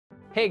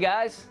Hey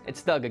guys,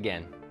 it's Doug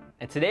again,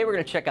 and today we're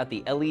going to check out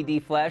the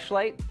LED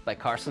flashlight by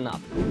Carson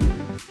Optical.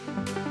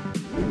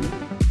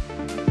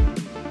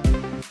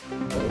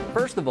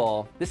 First of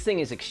all, this thing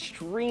is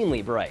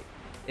extremely bright.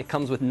 It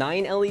comes with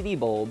 9 LED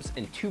bulbs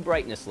and 2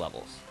 brightness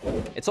levels.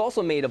 It's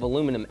also made of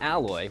aluminum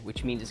alloy,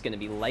 which means it's going to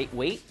be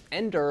lightweight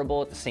and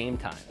durable at the same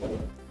time.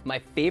 My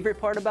favorite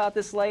part about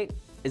this light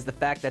is the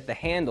fact that the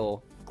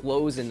handle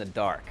glows in the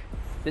dark.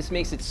 This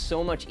makes it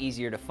so much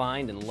easier to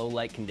find in low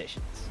light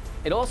conditions.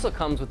 It also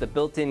comes with a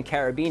built-in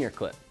carabiner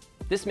clip.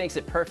 This makes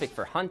it perfect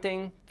for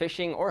hunting,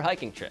 fishing, or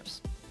hiking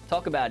trips.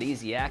 Talk about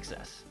easy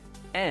access.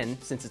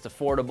 And since it's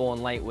affordable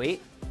and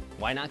lightweight,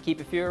 why not keep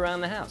a few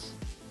around the house?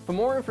 For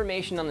more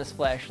information on this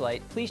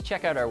flashlight, please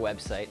check out our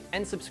website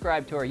and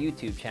subscribe to our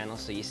YouTube channel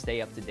so you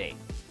stay up to date.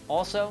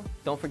 Also,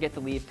 don't forget to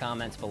leave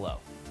comments below.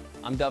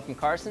 I'm Doug from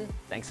Carson.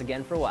 Thanks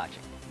again for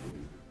watching.